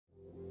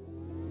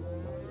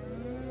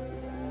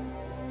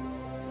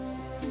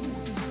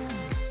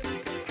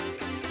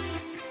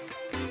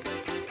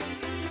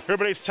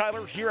Everybody's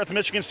Tyler here at the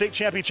Michigan State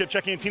Championship,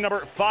 checking in team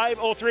number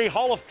 503,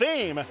 Hall of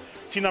Fame.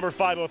 Team number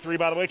 503,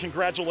 by the way,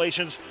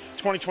 congratulations,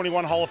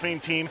 2021 Hall of Fame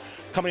team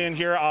coming in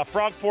here.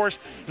 Frog Force,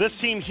 this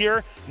team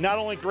here, not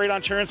only great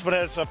on turns, but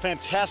has a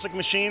fantastic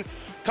machine.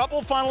 Couple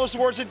finalist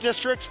awards at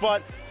districts,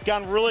 but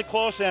gotten really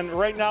close, and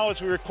right now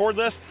as we record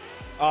this,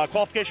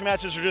 qualification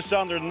matches are just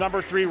done. They're the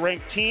number 3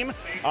 ranked team,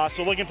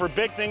 so looking for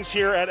big things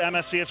here at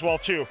MSC as well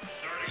too.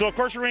 So of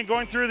course we're going to be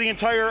going through the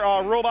entire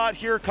robot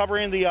here,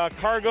 covering the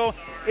cargo,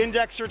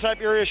 indexer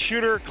type area,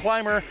 shooter,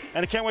 climber,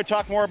 and I can't wait to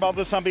talk more about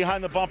this on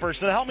Behind the Bumper.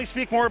 So to help me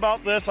speak more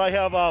about this, I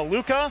have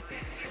Luca,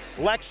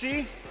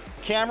 Lexi,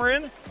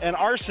 Cameron, and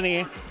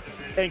Arseny.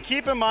 And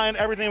keep in mind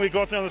everything we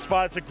go through on the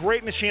spot. It's a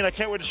great machine. I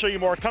can't wait to show you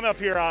more. Come up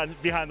here on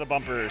Behind the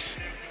Bumpers.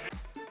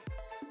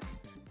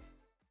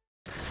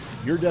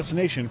 Your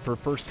destination for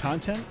first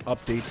content,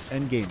 updates,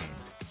 and gaming.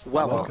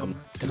 Welcome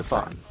to the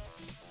fun.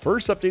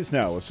 First Updates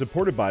Now is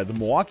supported by the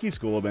Milwaukee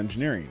School of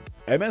Engineering.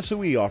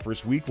 MSOE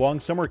offers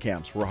week-long summer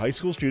camps where high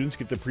school students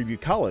get to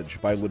preview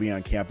college by living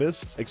on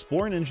campus,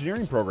 exploring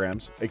engineering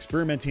programs,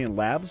 experimenting in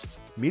labs,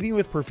 meeting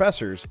with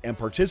professors, and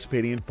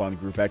participating in fun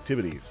group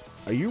activities.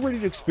 Are you ready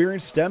to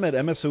experience STEM at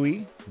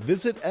MSOE?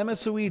 Visit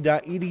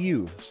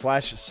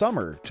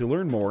msoe.edu/summer to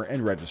learn more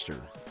and register.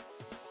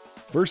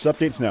 First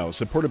Updates Now is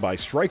supported by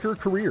Stryker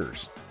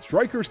Careers.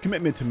 Stryker's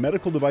commitment to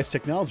medical device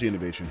technology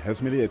innovation has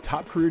made it a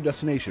top career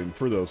destination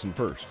for those in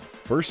FIRST.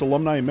 FIRST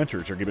alumni and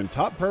mentors are given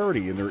top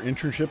priority in their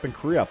internship and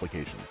career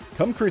applications.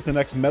 Come create the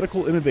next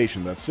medical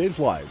innovation that saves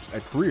lives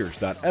at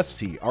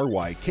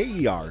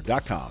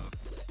careers.stryker.com.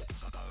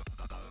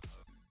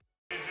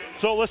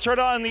 So let's start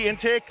on the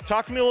intake.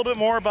 Talk to me a little bit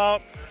more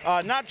about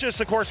not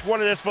just, of course,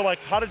 what it is, but like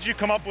how did you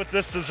come up with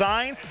this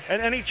design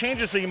and any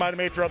changes that you might have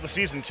made throughout the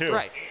season too?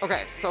 Right,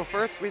 okay, so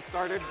first we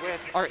started with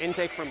our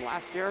intake from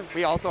last year.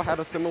 We also had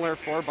a similar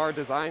 4-bar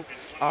design,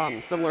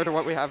 similar to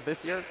what we have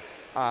this year.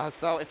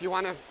 So if you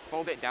want to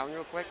fold it down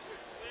real quick.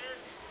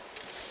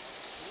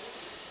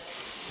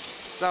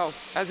 So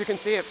as you can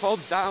see, it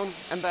folds down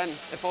and then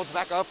it folds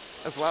back up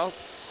as well.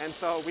 And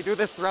so we do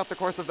this throughout the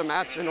course of the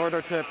match in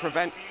order to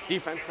prevent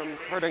defense from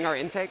hurting our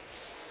intake.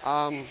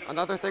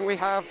 Another thing we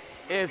have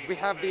is we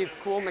have these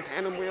cool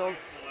Mechanim Wheels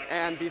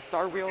and these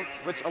star wheels,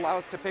 which allow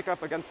us to pick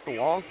up against the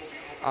wall.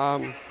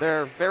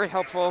 They're very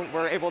helpful.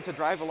 We're able to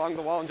drive along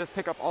the wall and just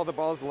pick up all the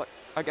balls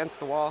against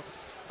the wall.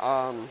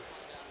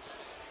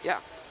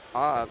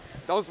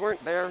 Those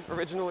weren't there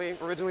originally.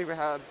 Originally we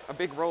had a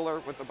big roller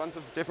with a bunch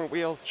of different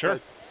wheels. Sure.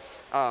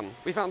 But,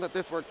 we found that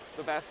this works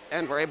the best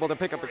and we're able to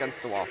pick up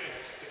against the wall.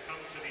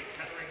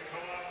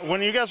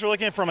 When you guys were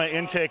looking from an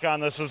intake on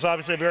this, is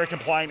obviously a very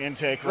compliant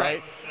intake,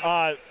 right?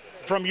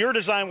 From your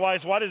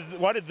design-wise, why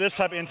did this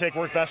type of intake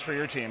work best for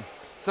your team?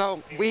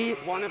 So we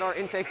wanted our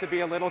intake to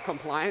be a little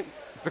compliant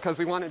because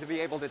we wanted to be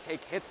able to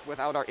take hits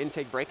without our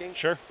intake breaking.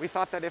 Sure. We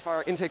thought that if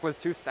our intake was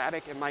too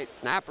static, it might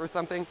snap or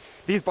something.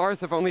 These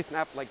bars have only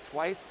snapped like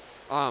twice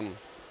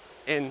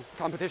in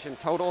competition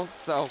total,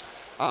 so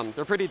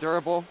they're pretty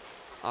durable.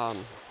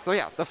 So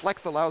yeah, the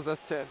flex allows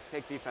us to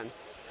take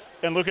defense.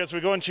 And Lucas, as we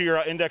go into your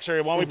index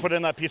area, why don't we put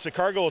in that piece of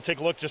cargo, we'll take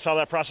a look just how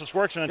that process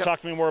works, and then talk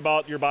to me more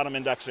about your bottom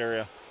index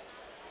area.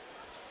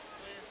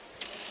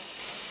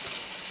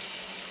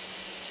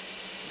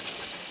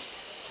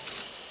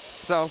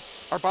 So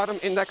our bottom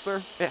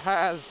indexer, it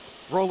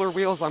has roller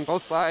wheels on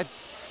both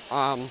sides.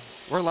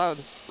 We're allowed,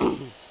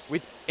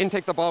 we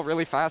intake the ball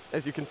really fast,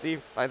 as you can see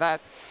by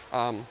that.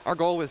 Our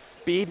goal was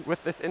speed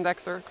with this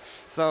indexer,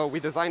 so we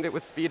designed it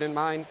with speed in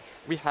mind.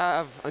 We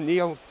have a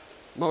Neo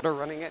motor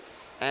running it.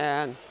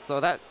 And so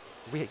that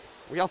we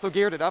also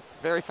geared it up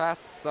very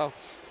fast. So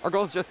our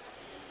goal is just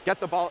get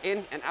the ball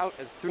in and out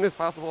as soon as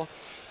possible.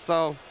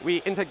 So we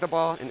intake the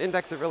ball and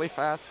index it really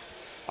fast.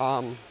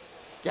 Well,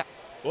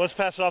 let's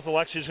pass it off to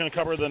Lexi, who's going to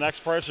cover the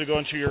next part. So we go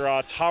into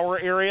your tower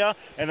area,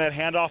 and that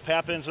handoff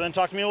happens. And then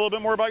talk to me a little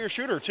bit more about your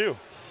shooter, too.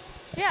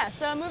 Yeah,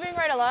 so moving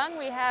right along,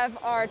 we have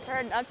our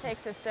turret and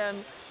uptake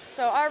system.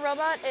 So our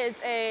robot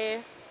is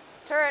a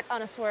turret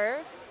on a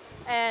swerve.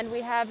 And we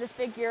have this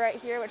big gear right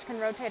here which can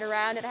rotate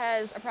around. It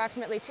has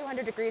approximately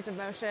 200 degrees of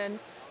motion.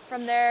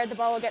 From there, the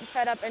ball will get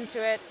fed up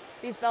into it.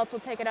 These belts will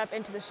take it up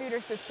into the shooter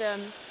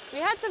system. We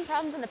had some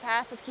problems in the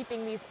past with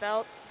keeping these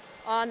belts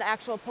on the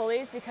actual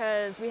pulleys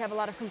because we have a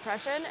lot of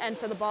compression, and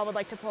so the ball would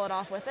like to pull it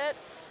off with it.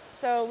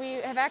 So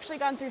we have actually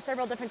gone through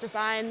several different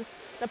designs.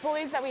 The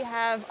pulleys that we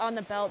have on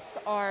the belts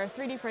are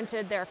 3D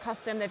printed. They're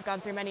custom. They've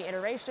gone through many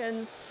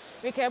iterations.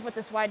 We came up with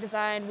this wide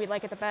design. We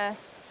like it the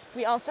best.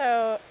 We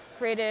also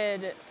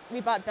we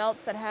bought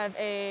belts that have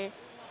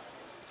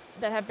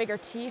bigger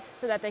teeth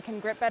so that they can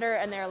grip better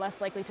and they're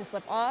less likely to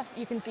slip off.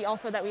 You can see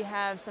also that we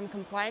have some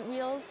compliant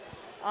wheels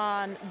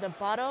on the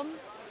bottom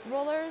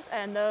rollers,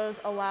 and those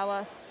allow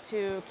us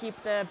to keep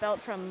the belt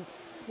from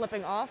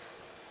flipping off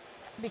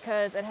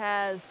because it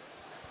has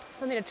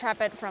something to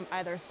trap it from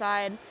either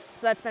side.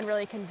 So that's been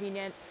really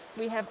convenient.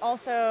 We have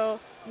also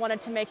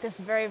wanted to make this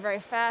very, very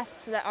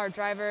fast so that our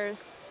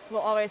drivers will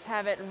always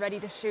have it ready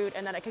to shoot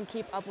and that it can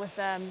keep up with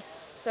them.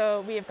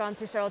 So we have gone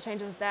through several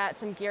changes with that,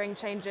 some gearing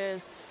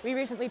changes. We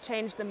recently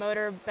changed the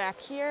motor back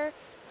here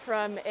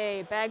from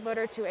a bag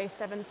motor to a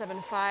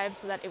 775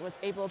 so that it was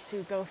able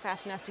to go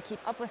fast enough to keep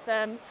up with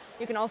them.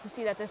 You can also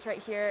see that this right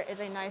here is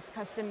a nice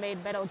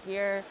custom-made metal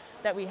gear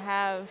that we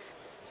have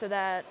so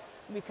that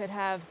we could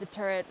have the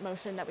turret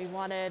motion that we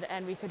wanted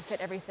and we could fit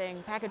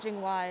everything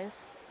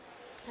packaging-wise.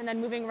 And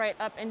then moving right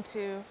up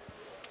into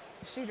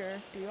the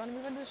shooter. Do you want to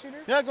move into the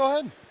shooter? Yeah, go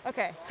ahead.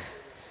 Okay.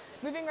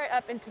 Moving right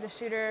up into the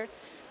shooter.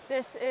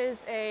 This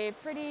is a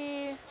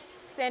pretty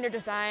standard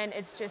design.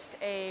 It's just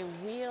a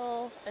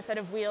wheel, a set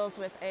of wheels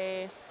with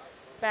a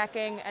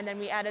backing, and then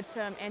we added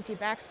some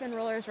anti-backspin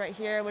rollers right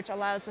here, which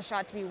allows the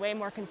shot to be way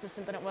more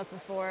consistent than it was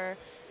before.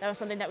 That was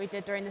something that we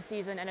did during the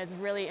season and has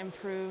really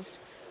improved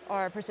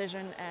our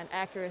precision and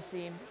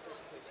accuracy.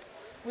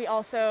 We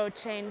also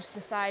changed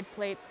the side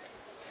plates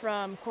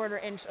from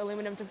 1/4-inch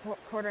aluminum to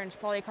 1/4-inch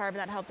polycarbonate.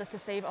 That helped us to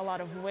save a lot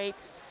of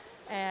weight,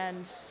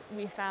 and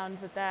we found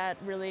that that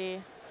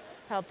really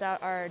helped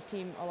out our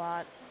team a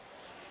lot.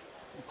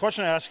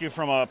 Question to ask you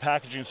from a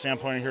packaging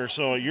standpoint here.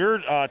 So your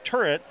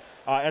turret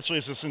actually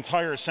is this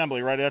entire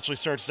assembly, right? It actually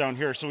starts down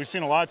here. So we've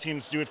seen a lot of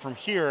teams do it from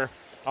here,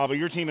 but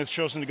your team has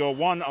chosen to go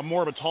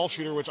more of a tall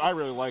shooter, which I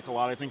really like a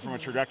lot. I think from a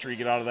trajectory you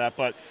get out of that.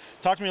 But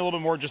talk to me a little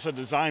bit more, just a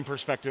design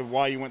perspective,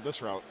 why you went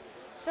this route.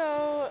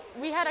 So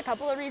we had a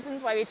couple of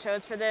reasons why we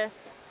chose for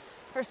this.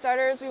 For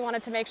starters, we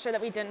wanted to make sure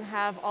that we didn't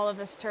have all of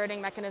this turreting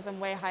mechanism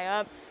way high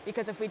up,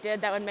 because if we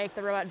did, that would make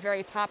the robot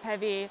very top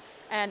heavy,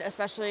 and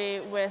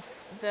especially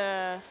with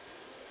the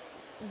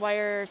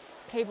wire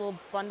cable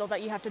bundle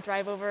that you have to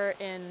drive over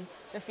in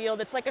the field,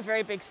 it's like a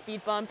very big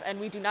speed bump, and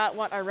we do not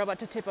want our robot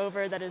to tip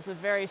over. That is a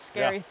very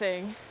scary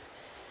thing.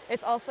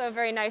 It's also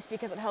very nice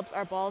because it helps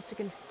our balls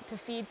to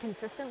feed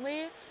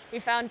consistently. We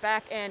found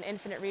back in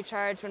Infinite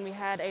Recharge when we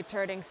had a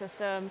turreting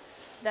system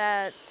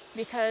that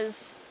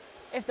because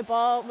if the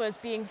ball was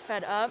being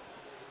fed up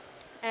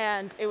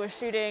and it was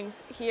shooting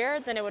here,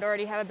 then it would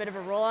already have a bit of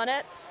a roll on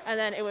it, and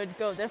then it would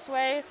go this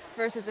way,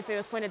 versus if it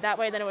was pointed that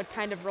way, then it would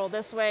kind of roll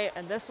this way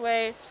and this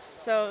way.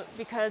 So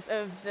because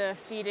of the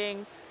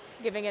feeding,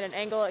 giving it an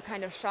angle, it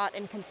kind of shot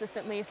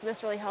inconsistently. So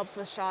this really helps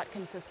with shot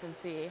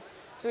consistency.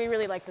 So we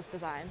really like this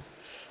design.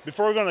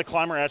 Before we go to the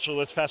climber, actually,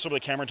 let's pass over the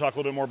camera and talk a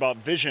little bit more about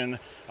vision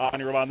on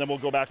your robot, and then we'll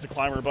go back to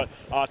climber. But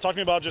talk to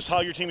me about just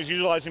how your team is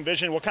utilizing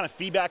vision. What kind of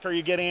feedback are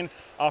you getting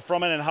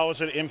from it, and how is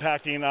it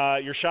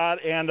impacting your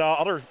shot and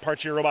other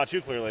parts of your robot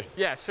too, clearly?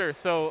 Yeah, sure.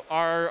 So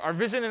our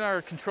vision in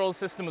our control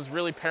system was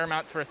really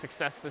paramount to our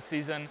success this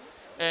season.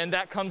 And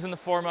that comes in the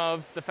form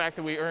of the fact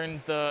that we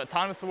earned the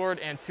Autonomous Award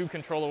and 2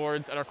 Control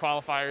Awards at our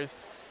qualifiers.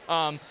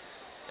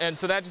 And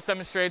so that just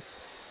demonstrates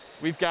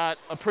we've got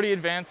a pretty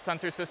advanced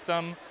sensor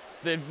system,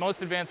 the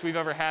most advanced we've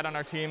ever had on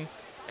our team.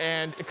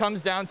 And it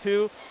comes down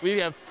to, we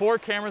have 4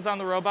 cameras on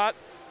the robot.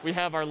 We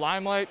have our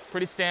Limelight,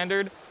 pretty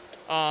standard.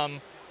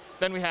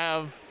 Then we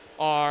have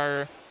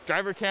our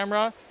driver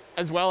camera,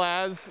 as well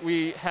as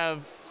we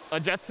have a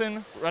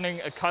Jetson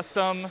running a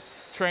custom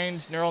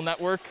trained neural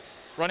network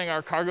running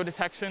our cargo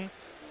detection.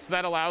 So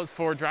that allows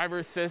for driver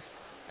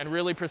assist and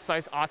really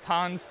precise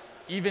autons,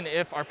 even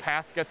if our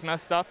path gets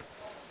messed up.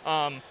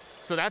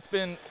 So that's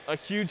been a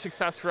huge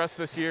success for us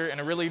this year and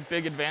a really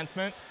big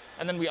advancement.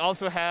 And then we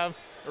also have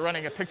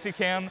running a Pixie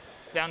Cam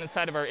down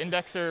inside of our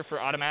indexer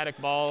for automatic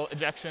ball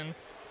ejection.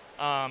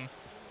 And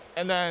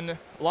then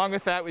along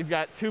with that, we've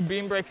got 2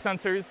 beam brake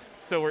sensors.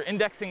 So we're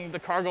indexing the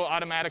cargo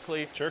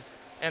automatically. Sure.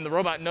 And the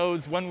robot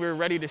knows when we're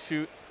ready to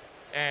shoot.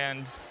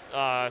 And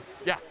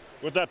yeah.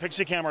 With that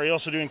Pixie Cam, are you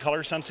also doing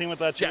color sensing with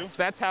that too? Yes,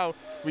 that's how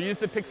we use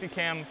the Pixie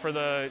Cam for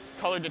the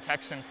color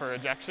detection for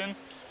ejection.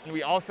 And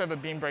we also have a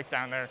beam brake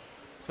down there.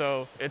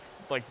 So it's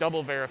like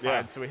double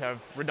verified, so we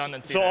have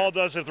redundancy. So there. all it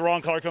does, if the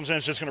wrong color comes in,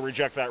 it's just going to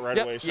reject that right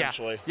away,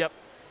 essentially. Yeah, yep.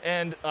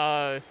 And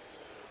a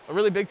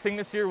really big thing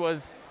this year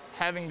was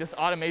having this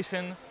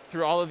automation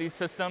through all of these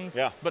systems,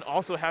 but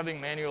also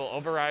having manual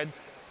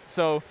overrides.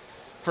 So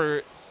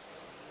for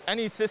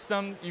any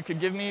system you could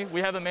give me,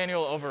 we have a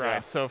manual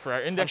override. So for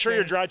our indexing, I'm sure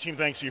your drive team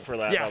thanks you for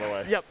that, by the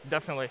way. Yep,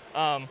 definitely.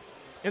 And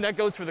that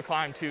goes for the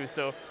climb too.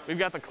 So we've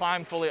got the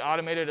climb fully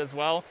automated as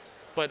well,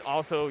 but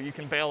also you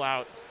can bail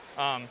out.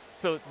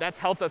 So that's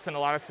helped us in a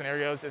lot of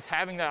scenarios, is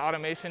having that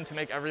automation to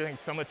make everything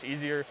so much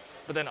easier,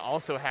 but then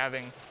also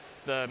having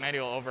the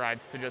manual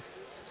overrides to just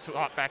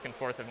swap back and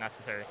forth if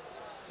necessary.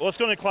 Well, let's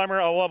go to the climber.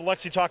 We'll have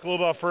Lexi talk a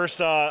little bit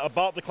first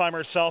about the climber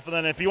itself, and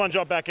then if you want to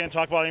jump back in and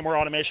talk about any more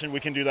automation, we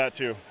can do that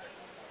too.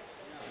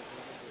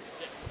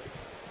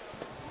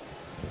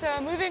 So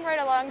moving right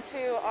along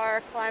to our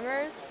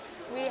climbers,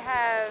 we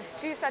have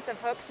 2 sets of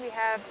hooks. We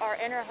have our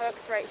inner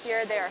hooks right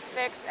here. They are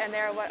fixed, and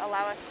they're what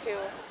allow us to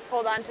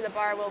hold on to the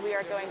bar while we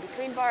are going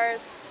between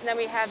bars. And then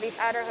we have these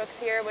outer hooks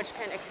here, which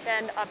can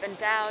extend up and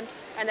down,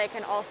 and they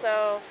can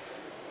also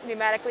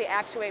pneumatically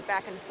actuate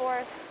back and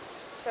forth.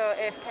 So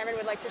if Cameron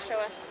would like to show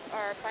us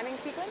our climbing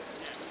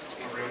sequence.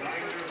 A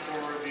reminder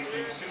for the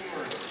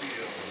consumer's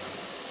field.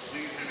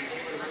 Please have a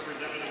human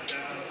representative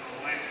down on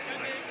the line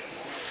selected.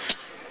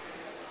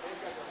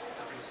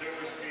 For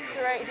consumer's field.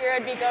 So right here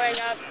it'd be going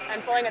up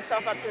and pulling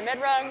itself up to the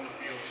mid-rung,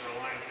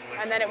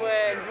 and then it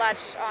would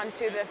latch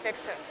onto the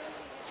fixed hooks.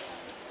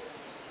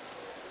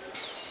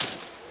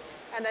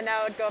 And then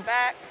now it would go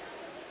back,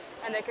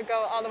 and it could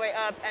go all the way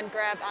up and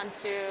grab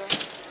onto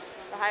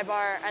the high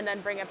bar, and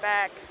then bring it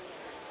back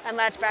and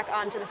latch back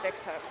onto the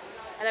fixed hooks.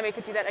 And then we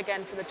could do that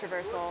again for the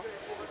traversal.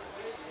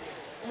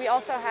 We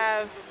also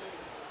have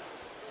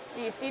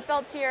these seat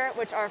belts here,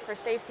 which are for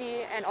safety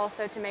and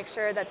also to make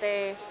sure that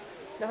the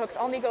hooks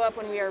only go up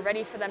when we are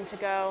ready for them to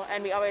go,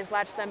 and we always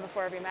latch them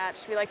before every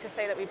match. We like to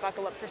say that we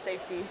buckle up for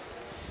safety.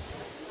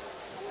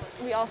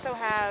 We also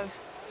have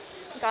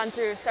gone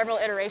through several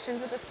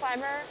iterations with this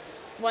climber.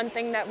 One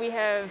thing that we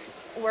have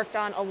worked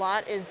on a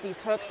lot is these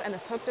hooks and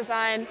this hook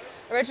design.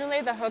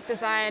 Originally, the hook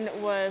design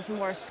was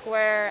more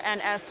square,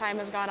 and as time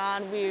has gone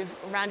on, we've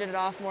rounded it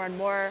off more and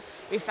more.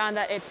 We found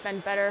that it's been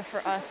better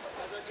for us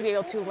to be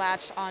able to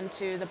latch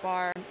onto the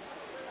bar,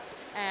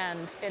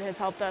 and it has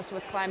helped us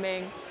with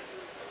climbing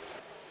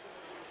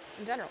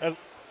in general.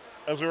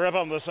 As we wrap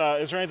up on this,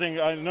 is there anything,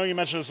 I know you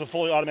mentioned it's a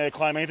fully automated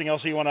climb, anything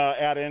else you want to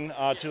add in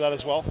to that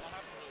as well?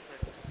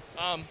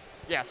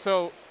 Yeah,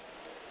 so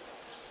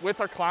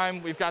with our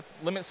climb, we've got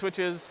limit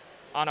switches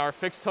on our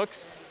fixed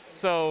hooks.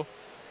 So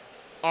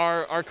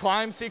our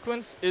climb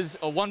sequence is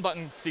a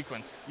one-button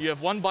sequence. You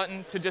have one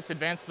button to just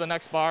advance to the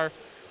next bar,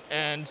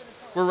 and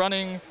we're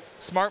running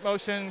smart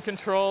motion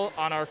control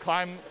on our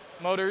climb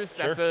motors.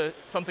 Sure. That's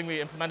something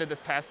we implemented this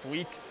past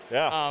week.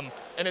 Yeah.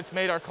 And it's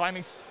made our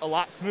climbing a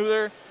lot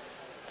smoother.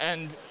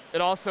 And it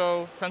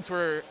also, since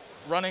we're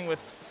running with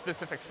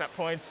specific set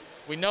points,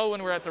 we know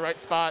when we're at the right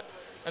spot,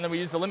 and then we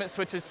use the limit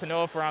switches to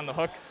know if we're on the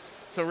hook.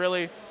 So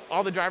really,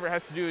 all the driver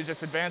has to do is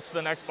just advance to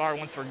the next bar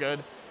once we're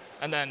good.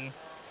 And then,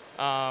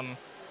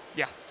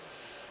 yeah.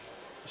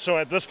 So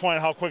at this point,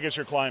 how quick is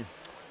your climb?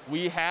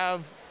 We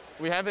have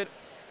it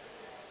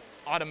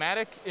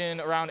automatic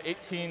in around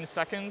 18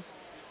 seconds.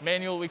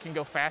 Manual, we can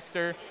go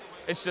faster.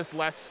 It's just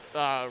less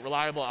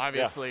reliable,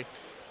 obviously. Yeah.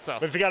 So,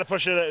 but if you got to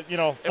push it,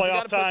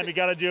 playoff time, you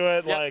got to do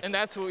it. Yeah, and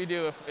that's what we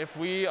do. If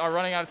we are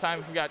running out of time,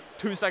 if we got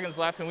 2 seconds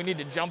left and we need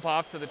to jump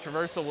off to the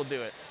traversal, we'll do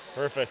it.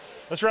 Perfect.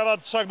 Let's wrap up.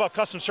 Let's talk about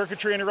custom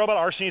circuitry in your robot.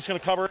 RC is going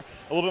to cover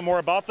a little bit more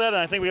about that, and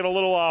I think we got a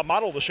little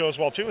model to show as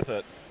well too with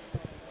it.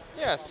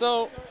 Yeah.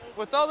 So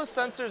with all the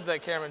sensors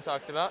that Cameron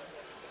talked about,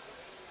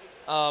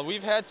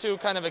 we've had to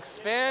kind of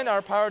expand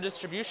our power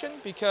distribution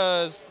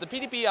because the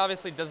PDP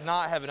obviously does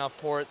not have enough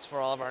ports for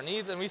all of our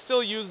needs, and we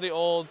still use the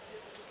old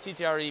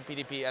CTRE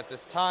PDP at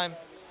this time.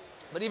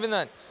 But even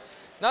then,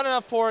 not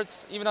enough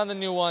ports, even on the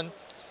new one.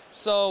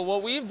 So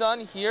what we've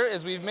done here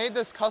is we've made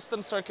this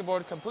custom circuit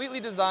board completely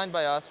designed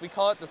by us. We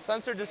call it the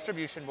Sensor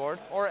Distribution Board,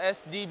 or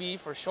SDB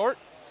for short.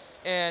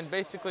 And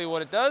basically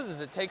what it does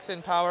is it takes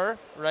in power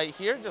right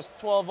here, just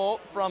 12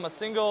 volt from a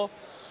single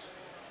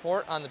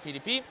port on the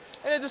PDP,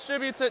 and it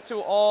distributes it to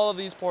all of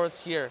these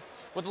ports here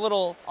with a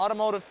little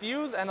automotive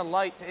fuse and a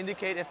light to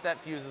indicate if that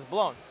fuse is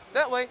blown.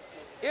 That way,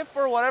 if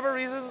for whatever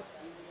reason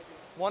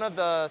one of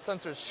the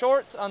sensors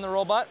shorts on the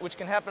robot, which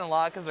can happen a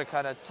lot because they're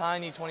kind of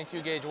tiny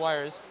 22 gauge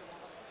wires,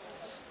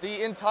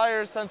 the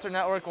entire sensor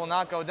network will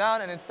not go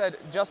down, and instead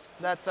just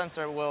that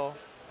sensor will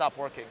stop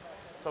working.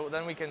 So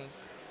then we can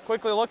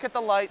quickly look at the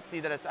light,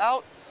 see that it's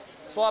out,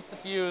 swap the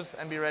fuse,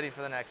 and be ready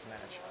for the next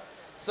match.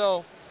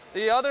 So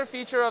the other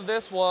feature of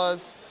this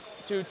was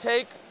to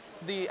take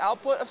the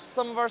output of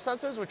some of our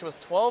sensors, which was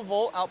 12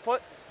 volt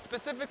output,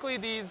 specifically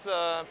these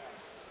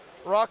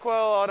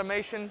Rockwell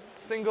Automation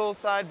single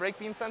side brake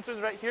beam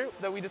sensors right here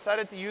that we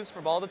decided to use for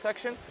ball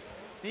detection.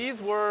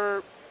 These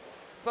were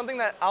something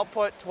that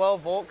output 12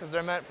 volt because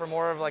they're meant for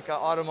more of like an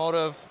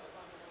automotive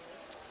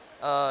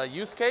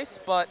use case,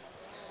 but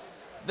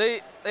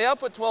they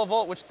output 12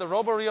 volt, which the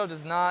RoboRio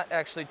does not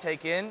actually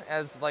take in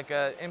as like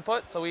an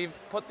input. So we've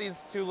put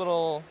these two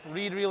little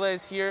reed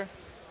relays here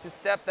to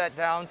step that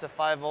down to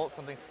 5 volts,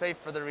 something safe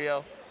for the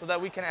Rio, so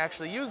that we can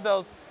actually use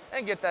those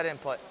and get that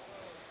input.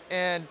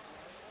 And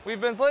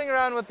we've been playing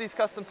around with these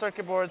custom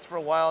circuit boards for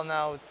a while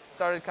now. It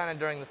started kind of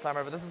during the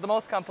summer, but this is the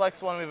most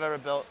complex one we've ever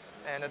built.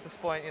 And at this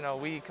point,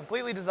 we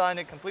completely designed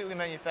it, completely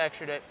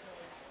manufactured it,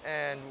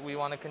 and we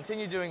want to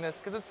continue doing this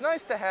because it's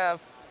nice to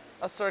have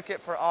a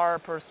circuit for our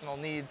personal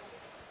needs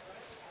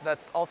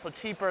that's also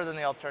cheaper than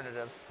the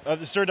alternatives.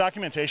 Is there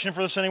documentation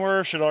for this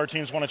anywhere? Should our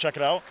teams want to check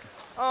it out?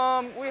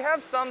 We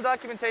have some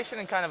documentation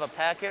in kind of a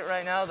packet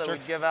right now that Sure.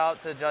 we give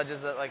out to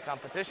judges at like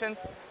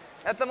competitions.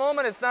 At the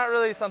moment, it's not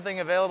really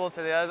something available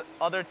to the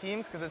other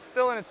teams because it's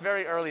still in its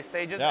very early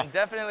stages and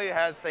definitely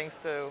has things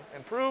to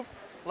improve.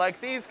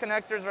 Like these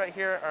connectors right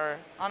here are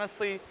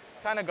honestly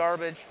kind of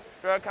garbage.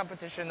 Throughout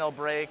competition, they'll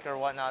break or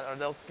whatnot, or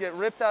they'll get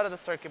ripped out of the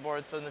circuit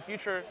board. So in the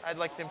future, I'd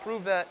like to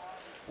improve that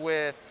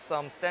with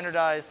some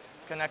standardized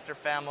connector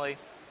family.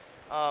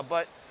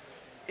 But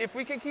if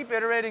we can keep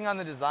iterating on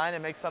the design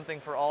and make something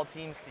for all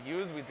teams to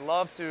use, we'd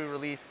love to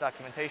release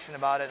documentation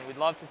about it, and we'd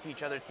love to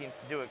teach other teams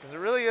to do it, because it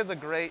really is a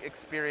great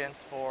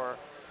experience for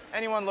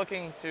anyone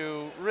looking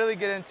to really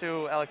get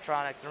into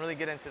electronics and really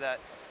get into that,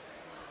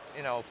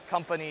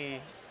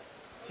 company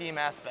team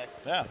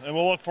aspect. Yeah, and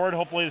we'll look forward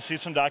hopefully to see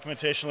some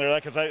documentation later,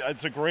 because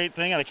it's a great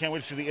thing, and I can't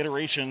wait to see the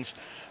iterations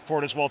for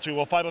it as well too.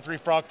 Well, 503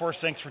 Frog Force,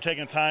 thanks for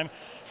taking the time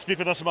to speak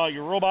with us about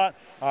your robot,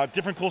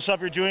 different cool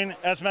stuff you're doing.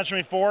 As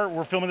mentioned before,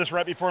 we're filming this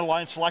right before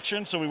line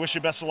selection, so we wish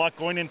you best of luck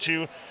going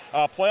into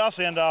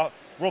playoffs and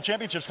World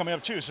Championships coming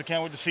up too, so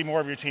can't wait to see more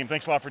of your team.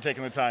 Thanks a lot for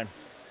taking the time.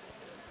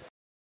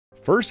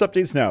 First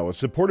Updates Now is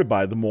supported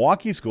by the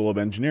Milwaukee School of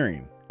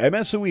Engineering.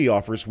 MSOE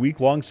offers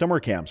week-long summer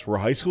camps where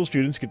high school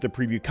students get to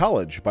preview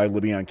college by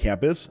living on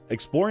campus,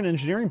 exploring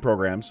engineering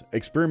programs,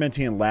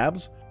 experimenting in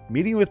labs,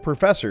 meeting with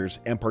professors,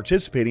 and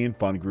participating in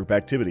fun group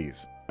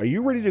activities. Are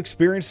you ready to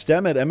experience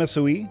STEM at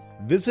MSOE?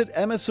 Visit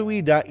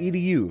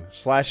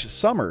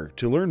msoe.edu/summer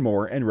to learn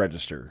more and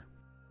register.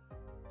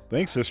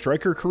 Thanks to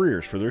Stryker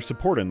Careers for their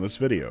support in this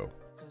video.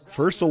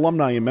 First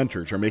alumni and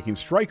mentors are making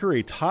Stryker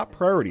a top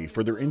priority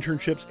for their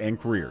internships and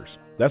careers.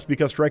 That's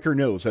because Stryker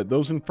knows that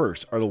those in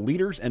first are the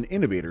leaders and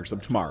innovators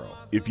of tomorrow.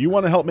 If you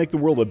want to help make the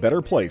world a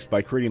better place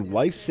by creating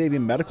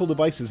life-saving medical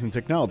devices and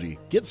technology,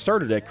 get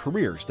started at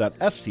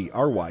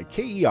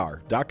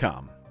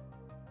careers.stryker.com.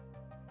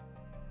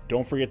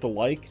 Don't forget to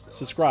like,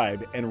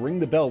 subscribe, and ring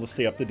the bell to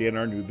stay up to date on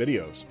our new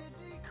videos.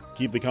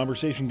 Keep the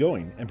conversation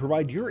going and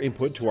provide your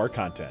input to our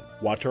content.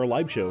 Watch our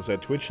live shows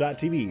at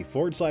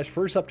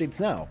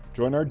twitch.tv/firstupdatesnow.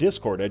 Join our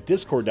Discord at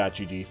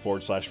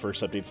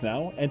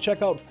discord.gg/firstupdatesnow and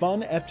check out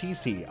Fun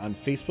FTC on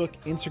Facebook,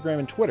 Instagram,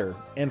 and Twitter,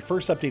 and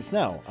First Updates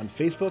Now on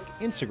Facebook,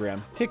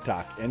 Instagram,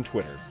 TikTok, and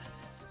Twitter.